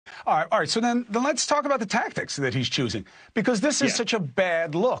All right. So then let's talk about the tactics that he's choosing, because this is such a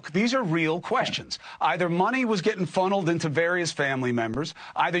bad look. These are real questions. Either money was getting funneled into various family members,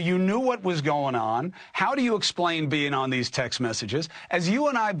 either you knew what was going on. How do you explain being on these text messages? As you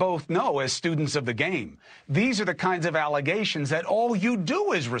and I both know, as students of the game, these are the kinds of allegations that all you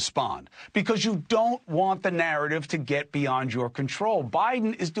do is respond because you don't want the narrative to get beyond your control.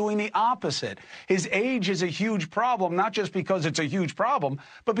 Biden is doing the opposite. His age is a huge problem, not just because it's a huge problem,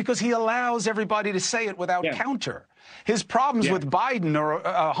 but because he allows everybody to say it without counter. His problems with Biden or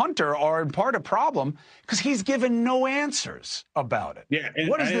Hunter are in part a problem because he's given no answers about it. Yeah, and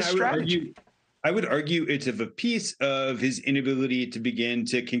what is this strategy? I would argue it's of a piece of his inability to begin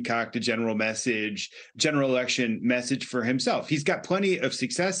to concoct a general election message for himself. He's got plenty of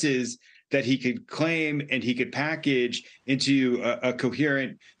successes that he could claim and he could package into a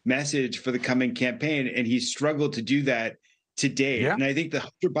coherent message for the coming campaign, and he's struggled to do that to date. And I think the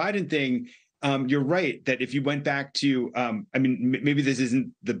Hunter Biden thing, you're right, that if you went back to, I mean, maybe this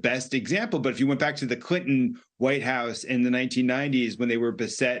isn't the best example, but if you went back to the Clinton White House in the 1990s when they were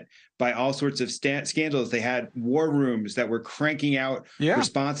beset by all sorts of scandals, they had war rooms that were cranking out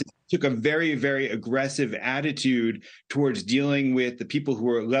responses, took a very, very aggressive attitude towards dealing with the people who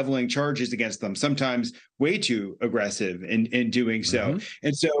were leveling charges against them, sometimes way too aggressive in doing so.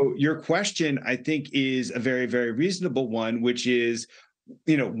 And so your question, I think, is a very, very reasonable one, which is,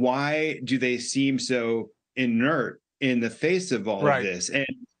 you know, why do they seem so inert in the face of all of this? And,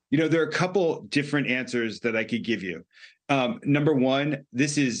 you know, there are a couple different answers that I could give you. Number one,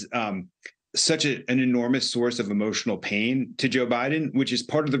 this is such an enormous source of emotional pain to Joe Biden, which is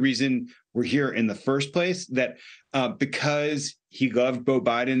part of the reason we're here in the first place, that because he loved Beau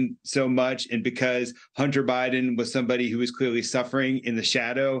Biden so much and because Hunter Biden was somebody who was clearly suffering in the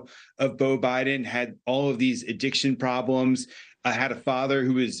shadow of Beau Biden, had all of these addiction problems, had a father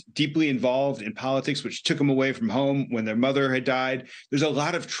who was deeply involved in politics, which took him away from home when their mother had died. There's a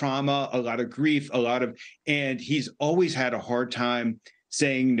lot of trauma, a lot of grief, and he's always had a hard time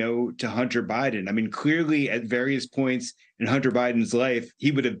saying no to Hunter Biden. I mean, clearly at various points in Hunter Biden's life,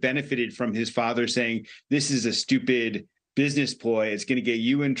 he would have benefited from his father saying, this is a stupid business ploy. It's going to get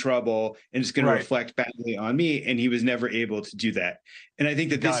you in trouble and it's going to reflect badly on me. And he was never able to do that. And I think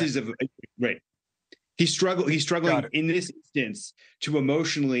that this is He's struggling in this instance to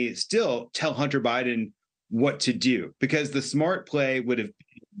emotionally still tell Hunter Biden what to do, because the smart play would have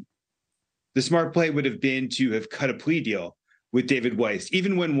been to have cut a plea deal with David Weiss,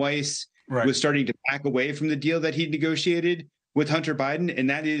 even when Weiss was starting to back away from the deal that he negotiated with Hunter Biden, and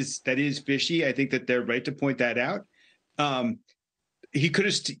that is fishy. I think that they're right to point that out. He could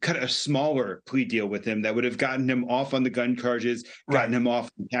have cut a smaller plea deal with him that would have gotten him off on the gun charges, gotten him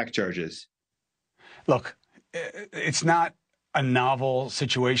off the tax charges. Look, it's not a novel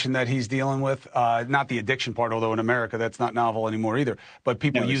situation that he's dealing with, not the addiction part, although in America that's not novel anymore either, but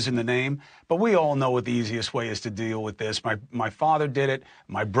people using the name. But we all know what the easiest way is to deal with this. My father did it.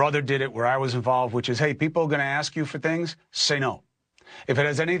 My brother did it where I was involved, which is, hey, people are going to ask you for things, say no. If it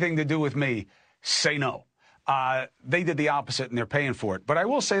has anything to do with me, say no. They did the opposite and they're paying for it. But I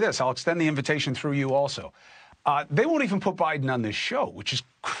will say this, I'll extend the invitation through you also. They won't even put Biden on this show, which is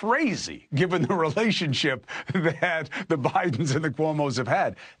crazy, given the relationship that the Bidens and the Cuomos have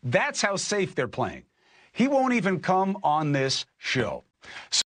had. That's how safe they're playing. He won't even come on this show.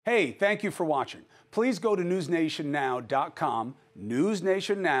 So, hey, thank you for watching. Please go to newsnationnow.com,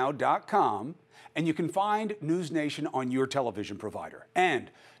 newsnationnow.com, and you can find NewsNation on your television provider.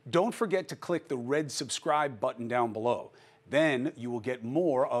 And don't forget to click the red subscribe button down below. Then you will get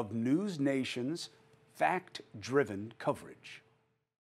more of NewsNation's fact-driven coverage.